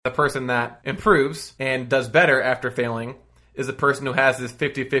The person that improves and does better after failing is the person who has this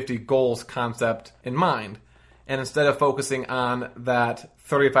 50-50 goals concept in mind. And instead of focusing on that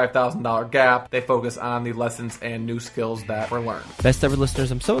 $35,000 gap, they focus on the lessons and new skills that were learned. Best ever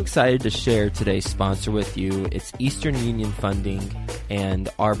listeners, I'm so excited to share today's sponsor with you. It's Eastern Union Funding and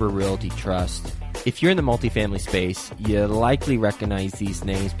Arbor Realty Trust. If you're in the multifamily space, you likely recognize these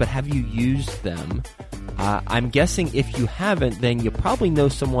names, but have you used them? I'm guessing if you haven't, then you probably know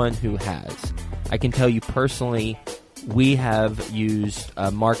someone who has. I can tell you personally, we have used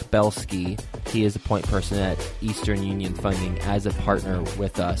Mark Belsky. He is a point person at Eastern Union Funding as a partner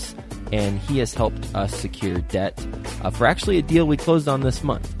with us, and he has helped us secure debt for actually a deal we closed on this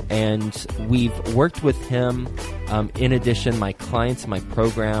month. And we've worked with him. In addition, my clients in my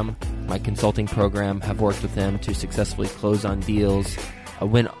program, my consulting program, have worked with him to successfully close on deals.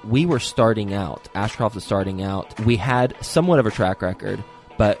 When we were starting out, Ashcroft was starting out, we had somewhat of a track record,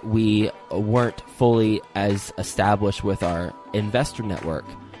 but we weren't fully as established with our investor network.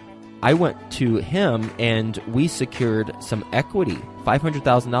 I went to him and we secured some equity,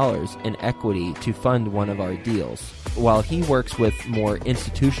 $500,000 in equity to fund one of our deals. While he works with more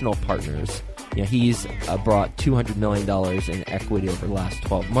institutional partners, he's brought $200 million in equity over the last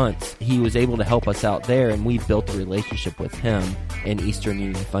 12 months. He was able to help us out there, and we've built a relationship with him and Eastern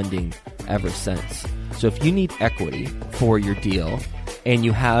Union Funding ever since. So if you need equity for your deal and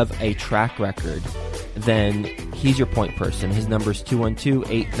you have a track record, then he's your point person. His number is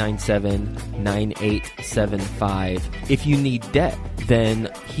 212-897-9875. If you need debt,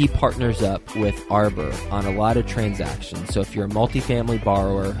 then he partners up with Arbor on a lot of transactions. So if you're a multifamily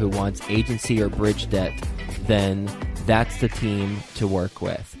borrower who wants agency or bridge debt, then that's the team to work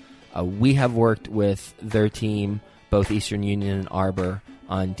with. We have worked with their team, both Eastern Union and Arbor,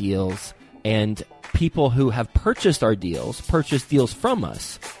 on deals. And people who have purchased deals from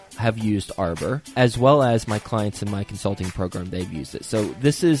us, have used Arbor, as well as my clients in my consulting program, they've used it. So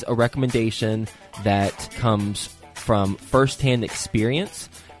this is a recommendation that comes from firsthand experience.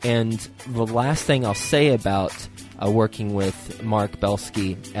 And the last thing I'll say about working with Mark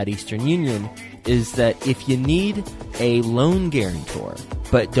Belsky at Eastern Union is that if you need a loan guarantor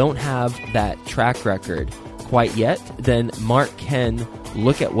but don't have that track record quite yet, then Mark can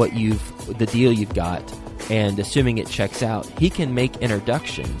look at the deal you've got, and assuming it checks out, he can make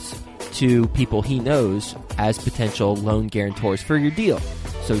introductions to people he knows as potential loan guarantors for your deal.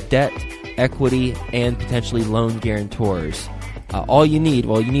 So debt, equity, and potentially loan guarantors. All you need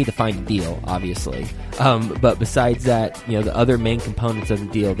to find a deal, obviously. But besides that, the other main components of the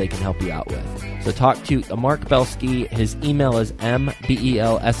deal they can help you out with. So talk to Mark Belsky. His email is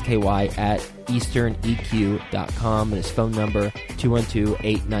mbelsky@easterneq.com, and his phone number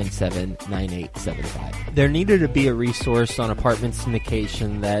 212-897-9875. There needed to be a resource on apartment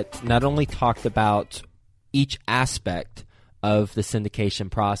syndication that not only talked about each aspect of the syndication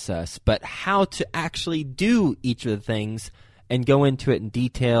process, but how to actually do each of the things and go into it in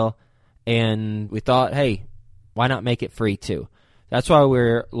detail. And we thought, hey, why not make it free too? That's why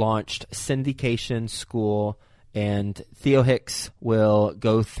we launched Syndication School, and Theo Hicks will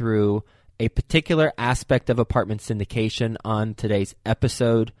go through a particular aspect of apartment syndication on today's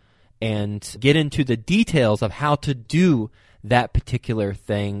episode and get into the details of how to do that particular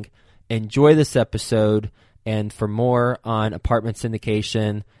thing. Enjoy this episode, and for more on apartment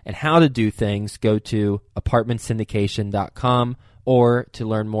syndication and how to do things, go to apartmentsyndication.com, or to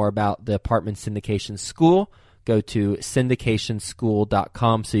learn more about the Apartment Syndication School, go to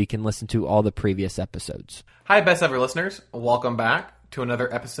syndicationschool.com so you can listen to all the previous episodes. Hi, best ever listeners. Welcome back to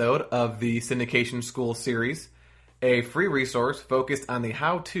another episode of the Syndication School series, a free resource focused on the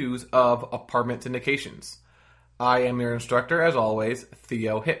how-tos of apartment syndications. I am your instructor, as always,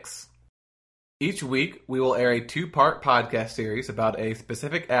 Theo Hicks. Each week, we will air a 2-part podcast series about a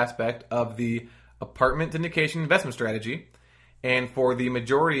specific aspect of the apartment syndication investment strategy. And for the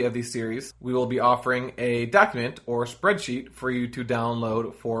majority of these series, we will be offering a document or spreadsheet for you to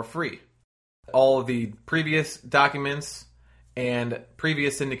download for free. All of the previous documents and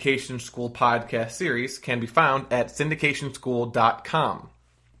previous Syndication School podcast series can be found at syndicationschool.com.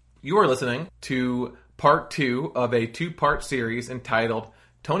 You are listening to part 2 of a 2-part series entitled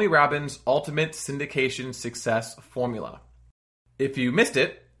Tony Robbins' Ultimate Syndication Success Formula. If you missed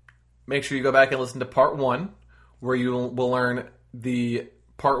it, make sure you go back and listen to part 1, where you will learn the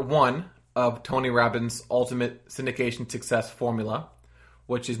part 1 of Tony Robbins' Ultimate Syndication Success Formula,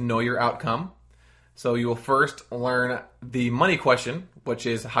 which is Know Your Outcome. So you will first learn the money question, which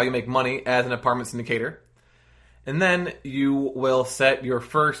is how you make money as an apartment syndicator. And then you will set your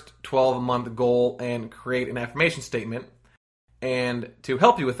first 12-month goal and create an affirmation statement. And to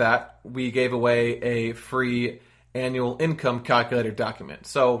help you with that, we gave away a free annual income calculator document.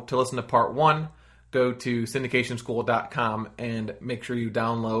 So to listen to part 1, go to syndicationschool.com and make sure you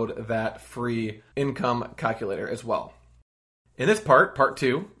download that free income calculator as well. In this part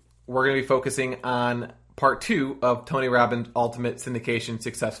 2, we're going to be focusing on part 2 of Tony Robbins' Ultimate Syndication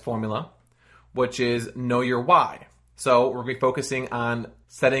Success Formula, which is Know Your Why. So we're going to be focusing on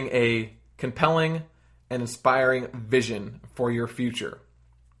setting a compelling and inspiring vision for your future.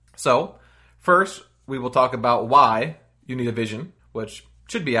 So first, we will talk about why you need a vision, which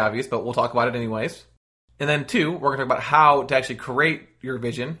should be obvious, but we'll talk about it anyways. And then 2, we're going to talk about how to actually create your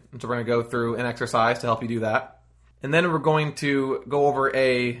vision. And so we're going to go through an exercise to help you do that. And then we're going to go over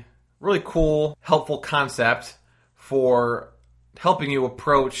a really cool, helpful concept for helping you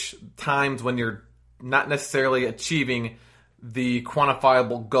approach times when you're not necessarily achieving the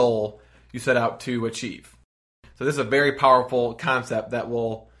quantifiable goal you set out to achieve. So this is a very powerful concept that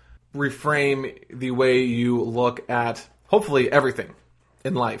will reframe the way you look at, hopefully, everything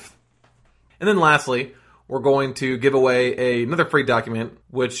in life. And then lastly, we're going to give away another free document,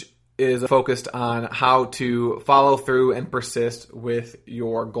 which is focused on how to follow through and persist with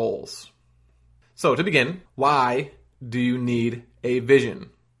your goals. So to begin, why do you need a vision?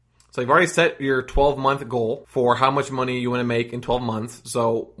 So you've already set your 12-month goal for how much money you want to make in 12 months.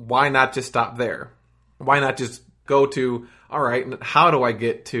 So why not just stop there? Why not just go to, all right, how do I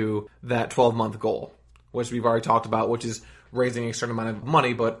get to that 12-month goal? Which we've already talked about, which is raising a certain amount of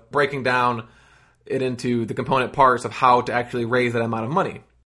money, but breaking down it into the component parts of how to actually raise that amount of money.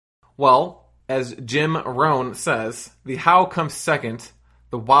 Well, as Jim Rohn says, the how comes second,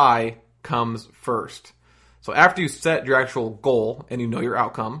 the why comes first. So after you set your actual goal and you know your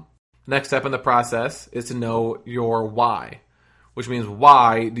outcome, the next step in the process is to know your why, which means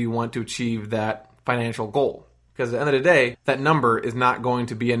why do you want to achieve that financial goal? Because at the end of the day, that number is not going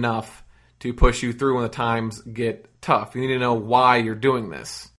to be enough to push you through when the times get tough. You need to know why you're doing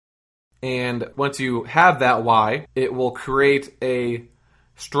this. And once you have that why, it will create a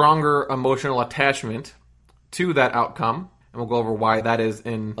stronger emotional attachment to that outcome. And we'll go over why that is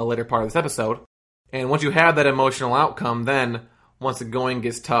in a later part of this episode. And once you have that emotional outcome, then once the going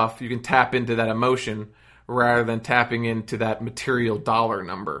gets tough, you can tap into that emotion rather than tapping into that material dollar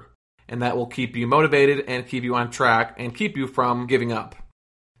number. And that will keep you motivated and keep you on track and keep you from giving up.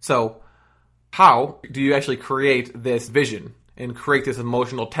 So how do you actually create this vision and create this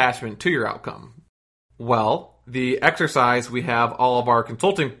emotional attachment to your outcome? Well, the exercise we have all of our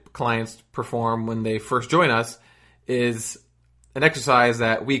consulting clients perform when they first join us is an exercise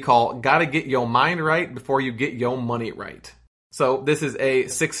that we call gotta get your mind right before you get your money right. So this is a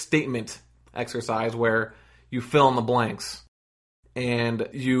 6-statement exercise where you fill in the blanks and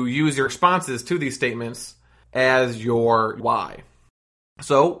you use your responses to these statements as your why.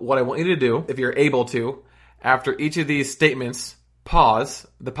 So what I want you to do, if you're able to, after each of these statements, pause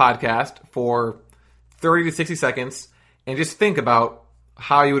the podcast for 30 to 60 seconds and just think about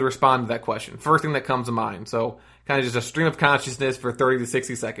how you would respond to that question. First thing that comes to mind. So kind of just a stream of consciousness for 30 to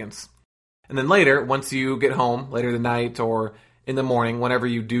 60 seconds. And then later, once you get home, later tonight or in the morning, whenever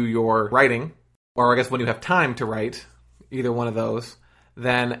you do your writing, or I guess when you have time to write, either one of those,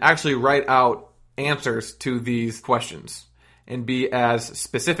 then actually write out answers to these questions and be as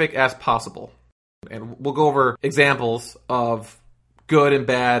specific as possible. And we'll go over examples of good and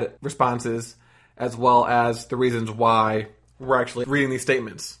bad responses, as well as the reasons why we're actually reading these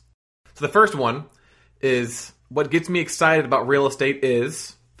statements. So the first one is, what gets me excited about real estate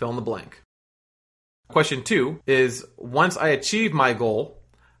is, fill in the blank. Question 2 is, once I achieve my goal,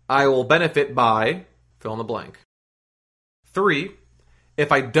 I will benefit by, fill in the blank. 3,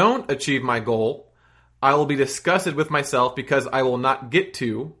 if I don't achieve my goal, I will be disgusted with myself because I will not get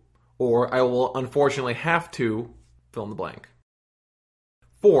to, or I will unfortunately have to, fill in the blank.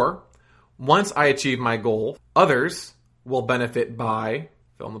 4, once I achieve my goal, others will benefit by,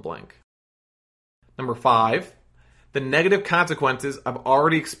 fill in the blank. Number 5, the negative consequences I've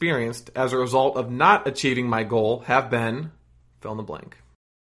already experienced as a result of not achieving my goal have been, fill in the blank.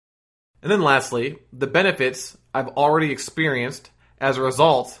 And then lastly, the benefits I've already experienced as a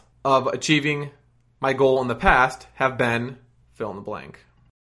result of achieving my goal in the past have been, fill in the blank.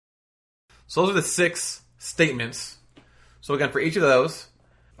 So those are the 6 statements. So again, for each of those,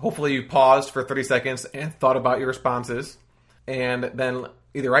 hopefully you paused for 30 seconds and thought about your responses. And then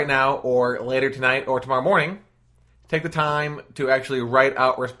either right now or later tonight or tomorrow morning, take the time to actually write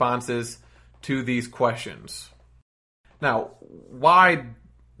out responses to these questions. Now, why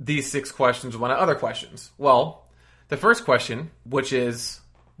these 6 questions and why not other questions? Well, the first question, which is,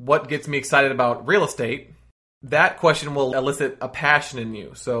 what gets me excited about real estate, that question will elicit a passion in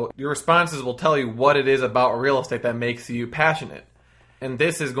you. So your responses will tell you what it is about real estate that makes you passionate. And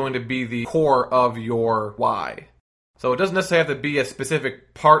this is going to be the core of your why. So it doesn't necessarily have to be a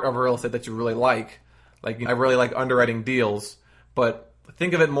specific part of real estate that you really like. Like, I really like underwriting deals. But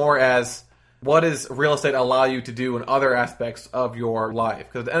think of it more as, what does real estate allow you to do in other aspects of your life?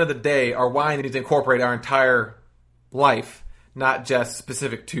 Because at the end of the day, our why needs to incorporate our entire life, not just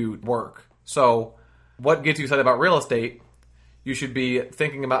specific to work. So what gets you excited about real estate? You should be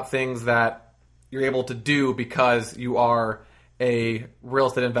thinking about things that you're able to do because you are a real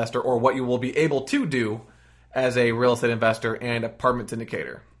estate investor, or what you will be able to do as a real estate investor and apartment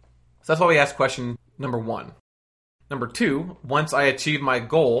syndicator. So that's why we asked question number 1. Number 2, once I achieve my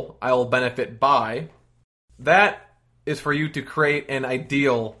goal, I will benefit by. That is for you to create an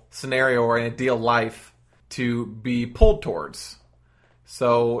ideal scenario or an ideal life to be pulled towards.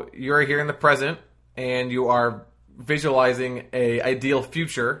 So you're here in the present and you are visualizing an ideal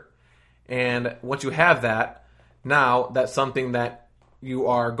future. And once you have that, now that's something that you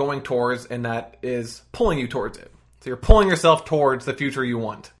are going towards and that is pulling you towards it. So you're pulling yourself towards the future you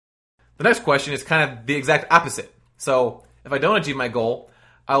want. The next question is kind of the exact opposite. So if I don't achieve my goal,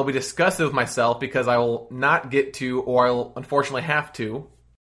 I will be disgusted with myself because I will not get to, or I will unfortunately have to.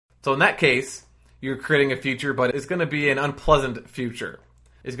 So in that case, you're creating a future, but it's going to be an unpleasant future.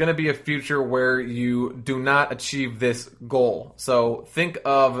 It's going to be a future where you do not achieve this goal. So think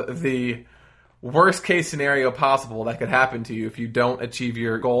of the worst case scenario possible that could happen to you if you don't achieve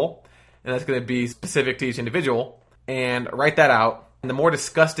your goal. And that's going to be specific to each individual. And write that out. And the more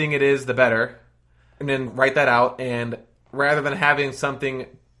disgusting it is, the better. And then write that out. And rather than having something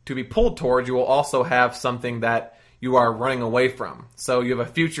to be pulled towards, you will also have something that you are running away from. So you have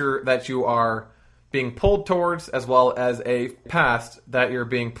a future that you are being pulled towards, as well as a past that you're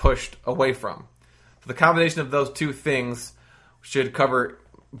being pushed away from. So the combination of those two things should cover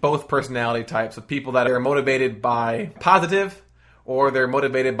both personality types of people that are motivated by positive, or they're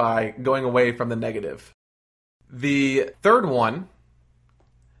motivated by going away from the negative. The fourth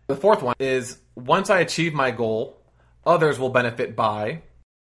one is, once I achieve my goal, others will benefit by.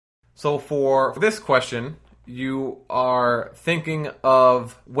 So for this question, you are thinking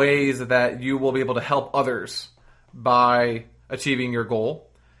of ways that you will be able to help others by achieving your goal,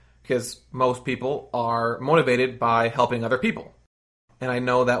 because most people are motivated by helping other people. And I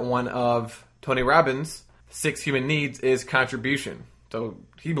know that one of Tony Robbins' 6 human needs is contribution. So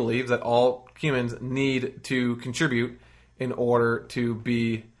he believes that all humans need to contribute in order to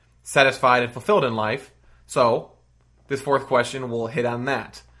be satisfied and fulfilled in life. So this fourth question will hit on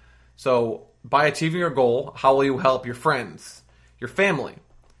that. So by achieving your goal, how will you help your friends, your family,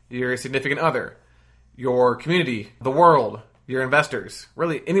 your significant other, your community, the world, your investors,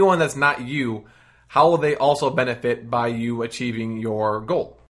 really anyone that's not you? How will they also benefit by you achieving your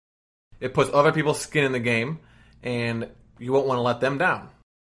goal? It puts other people's skin in the game, and you won't want to let them down.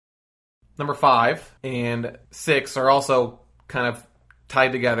 Number 5 and 6 are also kind of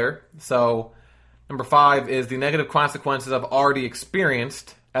tied together. So number 5 is, the negative consequences I've already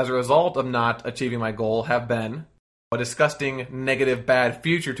experienced as a result of not achieving my goal have been a disgusting, negative, bad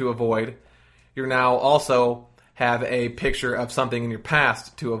future to avoid. You now also have a picture of something in your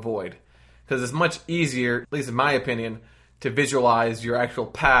past to avoid. Because it's much easier, at least in my opinion, to visualize your actual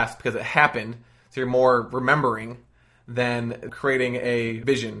past because it happened, so you're more remembering than creating a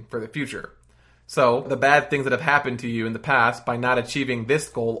vision for the future. So the bad things that have happened to you in the past by not achieving this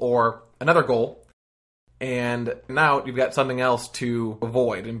goal or another goal, and now you've got something else to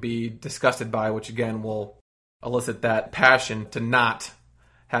avoid and be disgusted by, which again will elicit that passion to not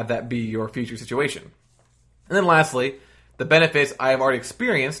have that be your future situation. And then lastly, the benefits I have already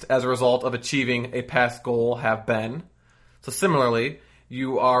experienced as a result of achieving a past goal have been. So similarly,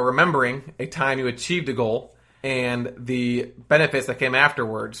 you are remembering a time you achieved a goal and the benefits that came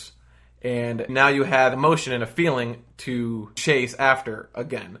afterwards. And now you have emotion and a feeling to chase after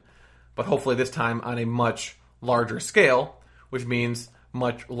again. But hopefully this time on a much larger scale, which means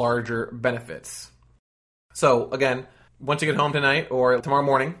much larger benefits. So again, once you get home tonight or tomorrow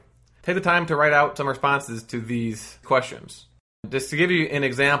morning, take the time to write out some responses to these questions. Just to give you an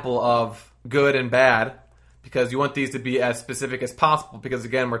example of good and bad, because you want these to be as specific as possible, because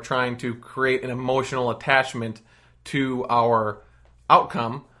again, we're trying to create an emotional attachment to our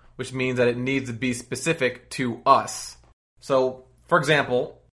outcome, which means that it needs to be specific to us. So, for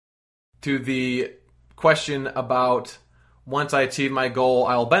example, to the question about once I achieve my goal,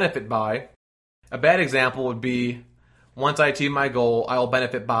 I will benefit by, a bad example would be, once I achieve my goal, I will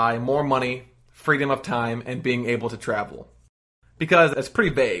benefit by more money, freedom of time, and being able to travel. Because it's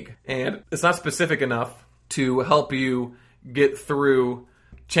pretty vague, and it's not specific enough to help you get through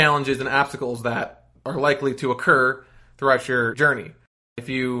challenges and obstacles that are likely to occur throughout your journey. If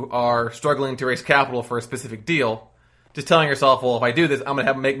you are struggling to raise capital for a specific deal, just telling yourself, well, if I do this, I'm going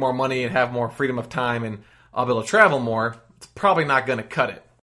to make more money and have more freedom of time and I'll be able to travel more, it's probably not going to cut it.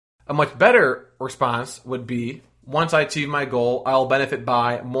 A much better response would be, once I achieve my goal, I'll benefit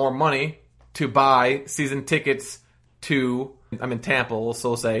by more money to buy season tickets to, I'm in Tampa,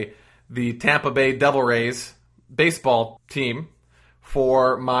 so say, the Tampa Bay Devil Rays baseball team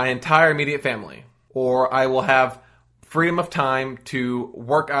for my entire immediate family. Or I will have freedom of time to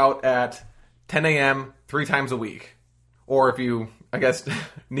work out at 10 a.m. 3 times a week. Or if you,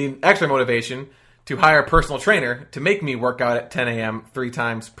 need extra motivation, to hire a personal trainer to make me work out at 10 a.m. 3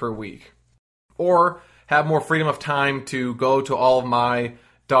 times per week. Or have more freedom of time to go to all of my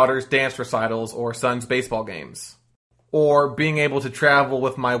daughter's dance recitals or son's baseball games. Or being able to travel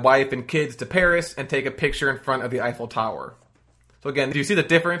with my wife and kids to Paris and take a picture in front of the Eiffel Tower. So again, do you see the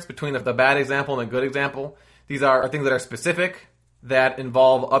difference between the bad example and the good example? These are things that are specific, that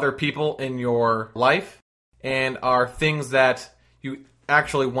involve other people in your life, and are things that you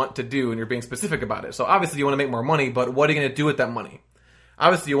actually want to do and you're being specific about it. So obviously you want to make more money, but what are you going to do with that money?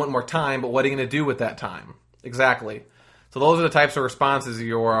 Obviously you want more time, but what are you going to do with that time? Exactly. So those are the types of responses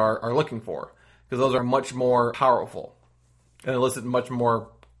you are looking for, because those are much more powerful and elicit much more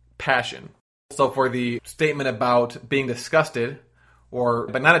passion. So for the statement about being disgusted or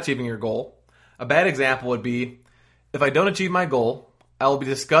by not achieving your goal, a bad example would be, if I don't achieve my goal, I will be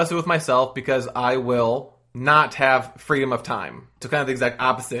disgusted with myself because I will not have freedom of time. So kind of the exact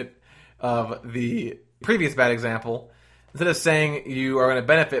opposite of the previous bad example. Instead of saying you are going to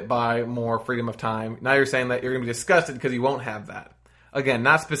benefit by more freedom of time, now you're saying that you're going to be disgusted because you won't have that. Again,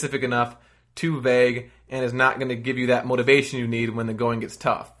 not specific enough, too vague, and is not going to give you that motivation you need when the going gets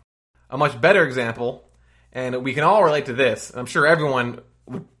tough. A much better example, and we can all relate to this, and I'm sure everyone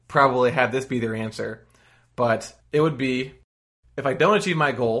would probably have this be their answer, but it would be, if I don't achieve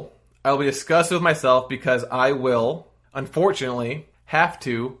my goal, I will be disgusted with myself because I will, unfortunately, have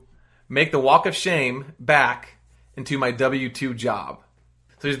to make the walk of shame back into my W-2 job.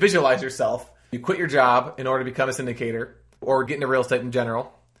 So just visualize yourself. You quit your job in order to become a syndicator or get into real estate in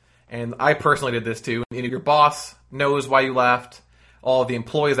general. And I personally did this too. Your boss knows why you left. All of the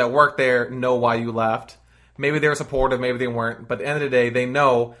employees that work there know why you left. Maybe they were supportive, maybe they weren't. But at the end of the day, they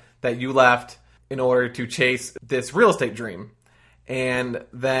know that you left in order to chase this real estate dream. And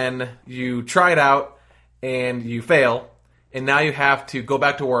then you try it out and you fail. And now you have to go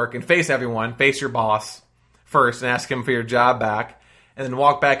back to work and face everyone, face your boss first and ask him for your job back. And then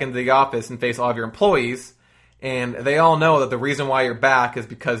walk back into the office and face all of your employees. And they all know that the reason why you're back is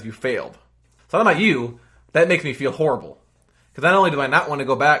because you failed. So I don't know about you, that makes me feel horrible. Because not only do I not want to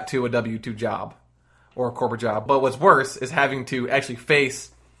go back to a W-2 job or a corporate job, but what's worse is having to actually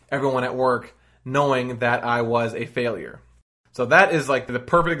face everyone at work knowing that I was a failure. So that is like the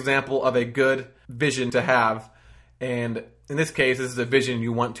perfect example of a good vision to have. And in this case, this is a vision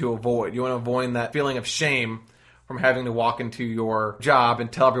you want to avoid. You want to avoid that feeling of shame from having to walk into your job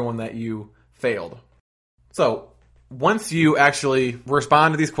and tell everyone that you failed. So once you actually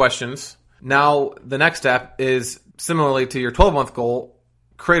respond to these questions, now the next step is, similarly to your 12-month goal,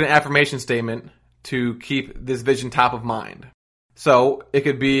 create an affirmation statement to keep this vision top of mind. So it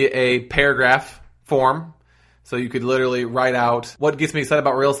could be a paragraph form. So you could literally write out what gets me excited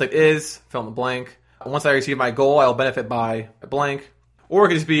about real estate is, fill in the blank. Once I achieve my goal, I'll benefit by a blank. Or it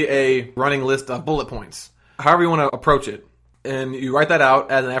could just be a running list of bullet points. However you want to approach it. And you write that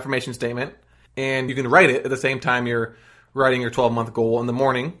out as an affirmation statement. And you can write it at the same time you're writing your 12-month goal in the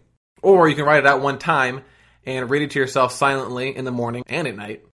morning. Or you can write it out one time and read it to yourself silently in the morning and at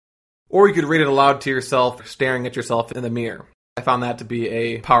night. Or you could read it aloud to yourself, staring at yourself in the mirror. I found that to be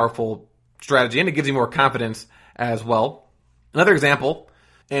a powerful strategy, and it gives you more confidence as well. Another example,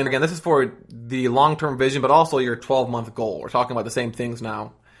 and again, this is for the long-term vision, but also your 12-month goal. We're talking about the same things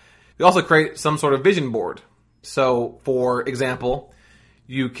now. You also create some sort of vision board. So, for example,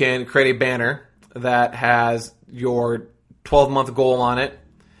 you can create a banner that has your 12-month goal on it,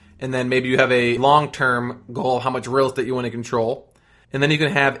 and then maybe you have a long-term goal of how much real estate you want to control. And then you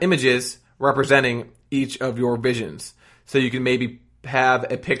can have images representing each of your visions. So you can maybe have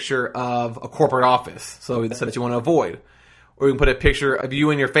a picture of a corporate office, so that's that you want to avoid. Or you can put a picture of you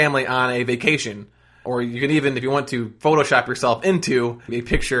and your family on a vacation. Or you can even, if you want to, Photoshop yourself into a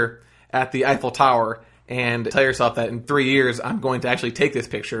picture at the Eiffel Tower and tell yourself that in 3 years I'm going to actually take this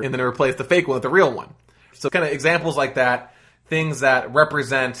picture and then replace the fake one with the real one. So kind of examples like that, things that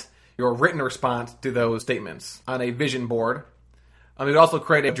represent your written response to those statements on a vision board. You could also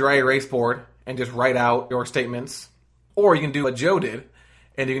create a dry erase board and just write out your statements. Or you can do what Joe did,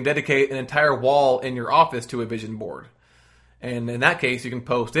 and you can dedicate an entire wall in your office to a vision board. And in that case, you can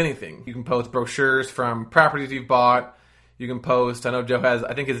post anything. You can post brochures from properties you've bought. You can post, I know Joe has,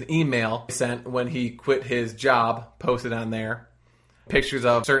 I think his email sent when he quit his job, posted on there. Pictures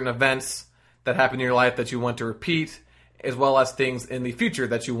of certain events that happen in your life that you want to repeat, as well as things in the future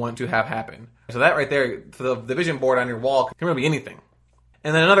that you want to have happen. So that right there, the vision board on your wall can really be anything.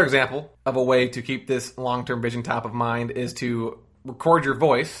 And then another example of a way to keep this long-term vision top of mind is to record your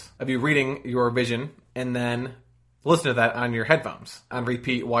voice of you reading your vision and then listen to that on your headphones on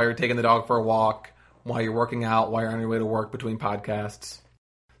repeat while you're taking the dog for a walk, while you're working out, while you're on your way to work between podcasts.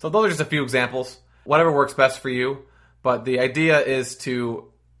 So those are just a few examples. Whatever works best for you. But the idea is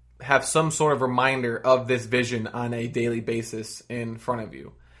to have some sort of reminder of this vision on a daily basis in front of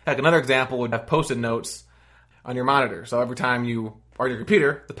you. Like another example would have post-it notes on your monitor. So every time you are on your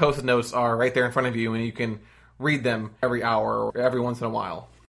computer, the post-it notes are right there in front of you and you can read them every hour or every once in a while.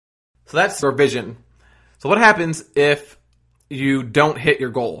 So that's your vision. So what happens if you don't hit your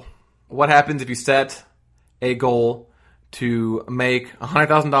goal? What happens if you set a goal to make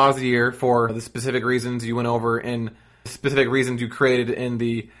 $100,000 a year for the specific reasons you went over in specific reasons you created in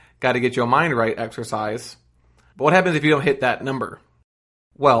the Got to Get Your Mind Right exercise? But what happens if you don't hit that number?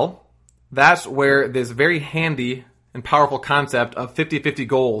 Well, that's where this very handy and powerful concept of 50-50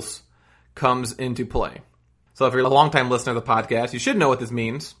 goals comes into play. So if you're a long-time listener of the podcast, you should know what this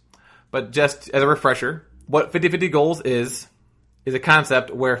means. But just as a refresher, what 50-50 goals is a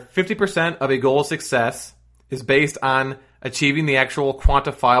concept where 50% of a goal's success is based on achieving the actual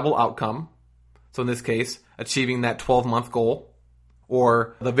quantifiable outcome. So in this case, achieving that 12-month goal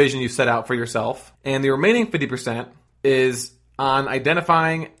or the vision you set out for yourself. And the remaining 50% is on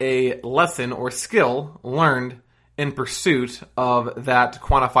identifying a lesson or skill learned in pursuit of that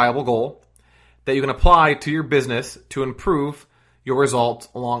quantifiable goal that you can apply to your business to improve your results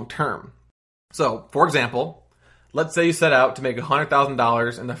long term. So, for example, let's say you set out to make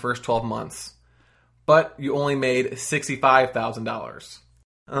 $100,000 in the first 12 months, but you only made $65,000.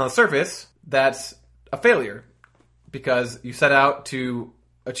 On the surface, that's a failure because you set out to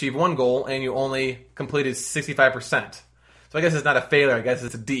achieve one goal and you only completed 65%. So I guess it's not a failure, I guess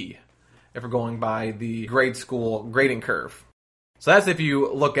it's a D if we're going by the grade school grading curve. So that's if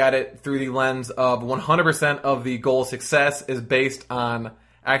you look at it through the lens of 100% of the goal success is based on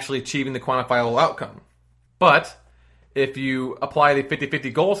actually achieving the quantifiable outcome. But if you apply the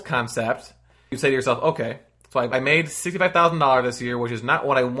 50-50 goals concept, you say to yourself, okay, so I made $65,000 this year, which is not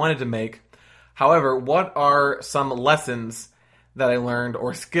what I wanted to make. However, what are some lessons that I learned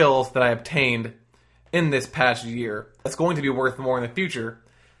or skills that I obtained in this past year that's going to be worth more in the future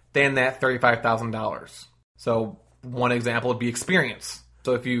than that $35,000? So one example would be experience.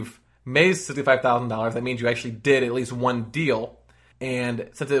 So if you've made $65,000, that means you actually did at least one deal. And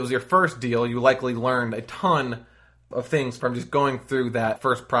since it was your first deal, you likely learned a ton of things from just going through that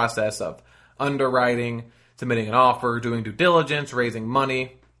first process of underwriting, submitting an offer, doing due diligence, raising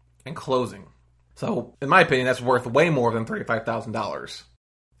money, and closing. So in my opinion, that's worth way more than $35,000.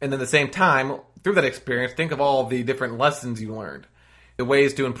 And then at the same time, through that experience, think of all the different lessons you learned. The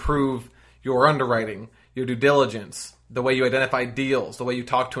ways to improve your underwriting, your due diligence, the way you identify deals, the way you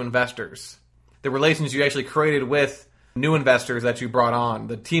talk to investors, the relations you actually created with new investors that you brought on,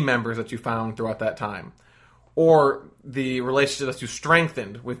 the team members that you found throughout that time, or the relationships that you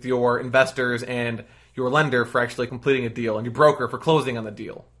strengthened with your investors and your lender for actually completing a deal and your broker for closing on the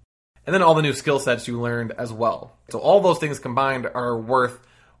deal. And then all the new skill sets you learned as well. So all those things combined are worth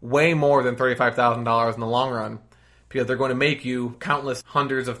way more than $35,000 in the long run because they're going to make you countless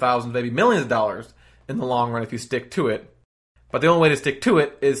hundreds of thousands, maybe millions of dollars in the long run if you stick to it. But the only way to stick to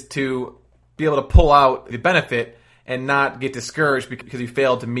it is to be able to pull out the benefit and not get discouraged because you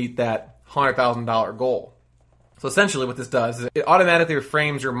failed to meet that $100,000 goal. So essentially what this does is it automatically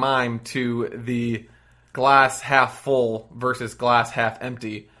reframes your mind to the glass half full versus glass half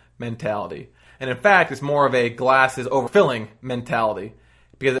empty mentality. And in fact, it's more of a glass is overfilling mentality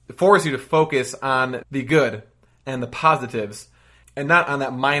because it forces you to focus on the good and the positives and not on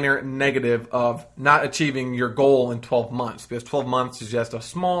that minor negative of not achieving your goal in 12 months because 12 months is just a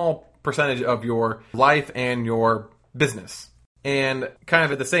small percentage of your life and your business. And kind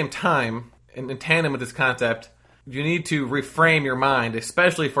of at the same time, in tandem with this concept, you need to reframe your mind,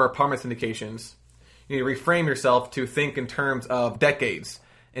 especially for apartment syndications. You need to reframe yourself to think in terms of decades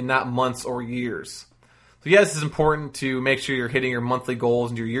and not months or years. So yes, it's important to make sure you're hitting your monthly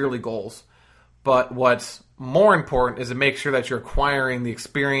goals and your yearly goals. But what's more important is to make sure that you're acquiring the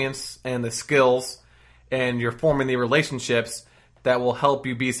experience and the skills and you're forming the relationships that will help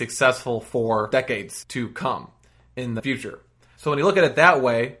you be successful for decades to come in the future. So when you look at it that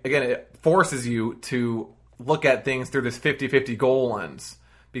way, again, it forces you to look at things through this 50-50 goal lens.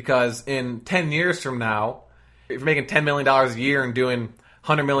 Because in 10 years from now, if you're making $10 million a year and doing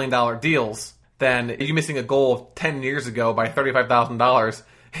 $100 million deals, then you missing a goal of 10 years ago by $35,000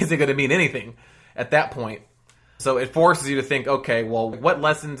 isn't going to mean anything at that point. So it forces you to think, okay, well, what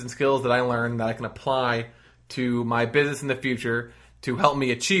lessons and skills did I learn that I can apply to my business in the future to help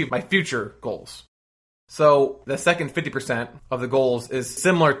me achieve my future goals? So the second 50% of the goals is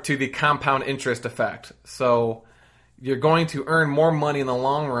similar to the compound interest effect. So you're going to earn more money in the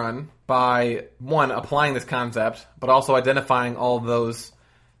long run by, one, applying this concept, but also identifying all of those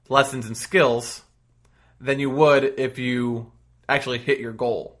lessons and skills than you would if you actually hit your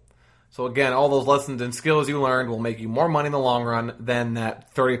goal. So again, all those lessons and skills you learned will make you more money in the long run than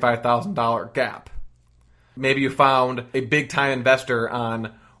that $35,000 gap. Maybe you found a big time investor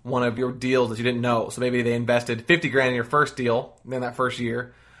on one of your deals that you didn't know. So maybe they invested $50,000 in your first deal in that first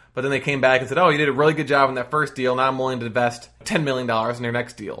year, but then they came back and said, oh, you did a really good job in that first deal. Now I'm willing to invest $10 million in your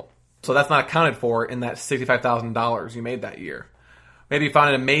next deal. So that's not accounted for in that $65,000 you made that year. Maybe you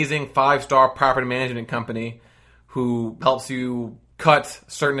found an amazing 5-star property management company who helps you cut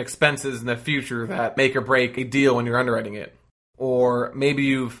certain expenses in the future that make or break a deal when you're underwriting it. Or maybe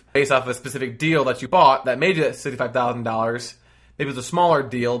you've, based off a specific deal that you bought that made you $65,000, maybe it was a smaller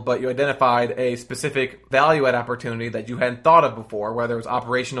deal, but you identified a specific value add opportunity that you hadn't thought of before, whether it was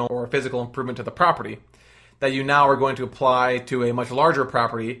operational or physical improvement to the property, that you now are going to apply to a much larger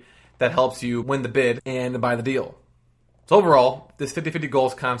property that helps you win the bid and buy the deal. So overall, this 50-50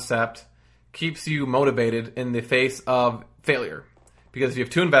 goals concept keeps you motivated in the face of failure. Because if you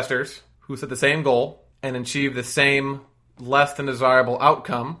have two investors who set the same goal and achieve the same less than desirable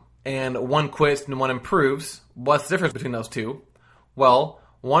outcome, and one quits and one improves, what's the difference between those two? Well,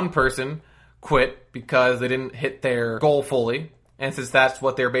 one person quit because they didn't hit their goal fully, and since that's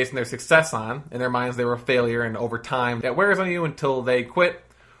what they're basing their success on, in their minds they were a failure, and over time that wears on you until they quit,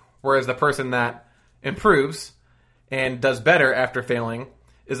 whereas the person that improves and does better after failing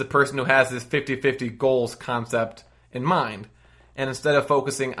is the person who has this 50-50 goals concept in mind. And instead of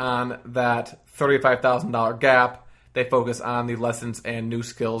focusing on that $35,000 gap, they focus on the lessons and new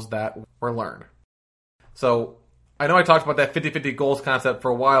skills that were learned. So I know I talked about that 50-50 goals concept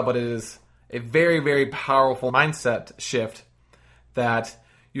for a while, but it is a very, very powerful mindset shift that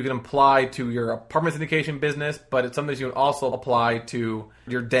you can apply to your apartment syndication business, but it's something you can also apply to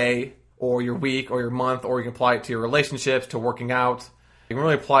your day or your week or your month, or you can apply it to your relationships, to working out. You can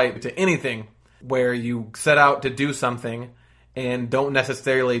really apply it to anything where you set out to do something and don't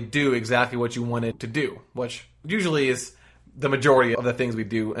necessarily do exactly what you wanted to do, which usually is the majority of the things we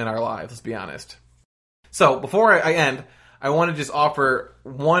do in our lives, let's be honest. So before I end, I want to just offer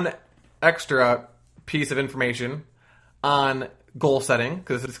one extra piece of information on goal setting,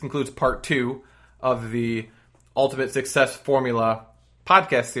 because this concludes part 2 of the Ultimate Success Formula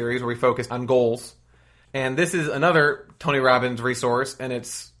podcast series where we focus on goals. And this is another Tony Robbins resource, and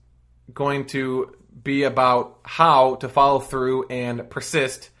it's going to be about how to follow through and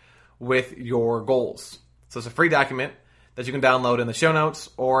persist with your goals. So it's a free document that you can download in the show notes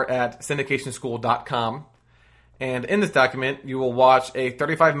or at syndicationschool.com. And in this document, you will watch a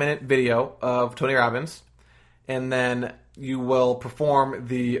 35-minute video of Tony Robbins, and then you will perform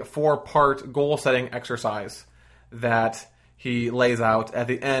the 4-part goal-setting exercise that he lays out at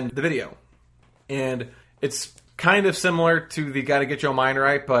the end of the video. And it's kind of similar to the Gotta Get Your Mind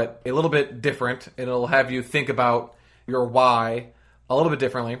Right, but a little bit different. It'll have you think about your why a little bit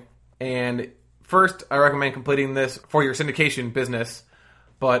differently. And first, I recommend completing this for your syndication business.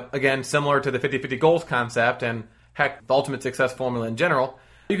 But again, similar to the 50-50 goals concept and heck, the ultimate success formula in general,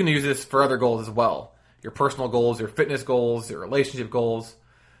 you can use this for other goals as well. Your personal goals, your fitness goals, your relationship goals.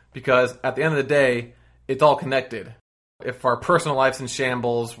 Because at the end of the day, it's all connected. If our personal life's in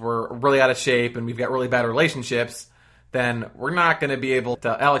shambles, we're really out of shape, and we've got really bad relationships, then we're not going to be able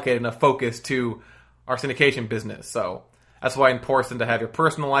to allocate enough focus to our syndication business. So that's why it's important to have your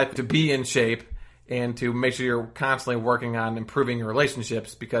personal life to be in shape and to make sure you're constantly working on improving your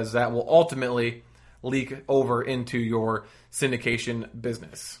relationships, because that will ultimately leak over into your syndication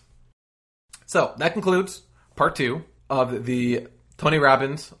business. So that concludes part 2 of the Tony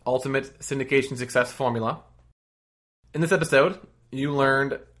Robbins Ultimate Syndication Success Formula. In this episode, you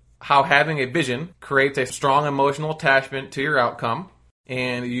learned how having a vision creates a strong emotional attachment to your outcome,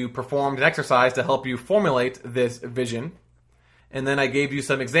 and you performed an exercise to help you formulate this vision. And then I gave you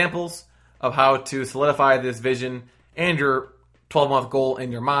some examples of how to solidify this vision and your 12-month goal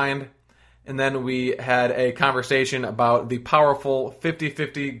in your mind, And then we had a conversation about the powerful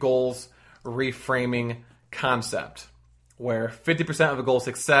 50-50 goals reframing concept, where 50% of a goal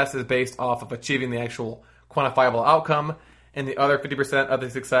success is based off of achieving the actual quantifiable outcome, and the other 50% of the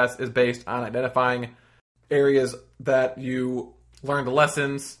success is based on identifying areas that you learned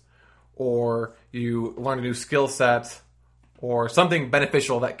lessons, or you learned a new skill set, or something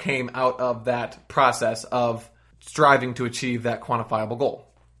beneficial that came out of that process of striving to achieve that quantifiable goal.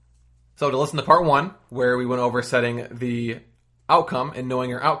 So to listen to part 1, where we went over setting the outcome and knowing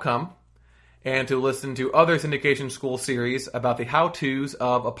your outcome, and to listen to other syndication school series about the how-tos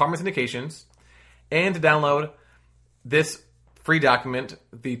of apartment syndications, and to download this free document,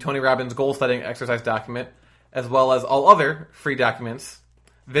 the Tony Robbins goal setting exercise document, as well as all other free documents,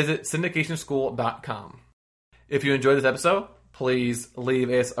 visit syndicationschool.com. If you enjoyed this episode, please leave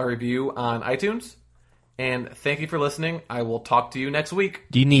us a review on iTunes. And thank you for listening. I will talk to you next week.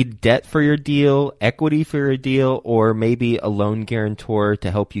 Do you need debt for your deal, equity for your deal, or maybe a loan guarantor to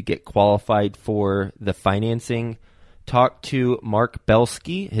help you get qualified for the financing? Talk to Mark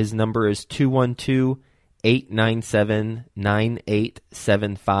Belsky. His number is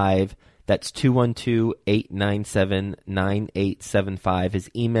 212-897-9875. That's 212-897-9875.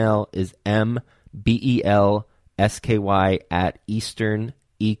 His email is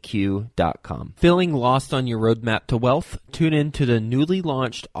mbelsky@easterneq.com. Feeling lost on your roadmap to wealth? Tune in to the newly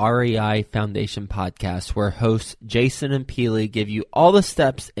launched REI Foundation podcast, where hosts Jason and Peely give you all the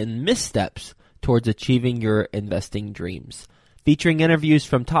steps and missteps towards achieving your investing dreams. Featuring interviews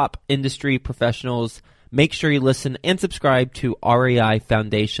from top industry professionals, make sure you listen and subscribe to REI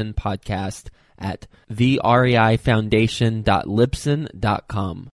Foundation podcast at thereifoundation.libsyn.com.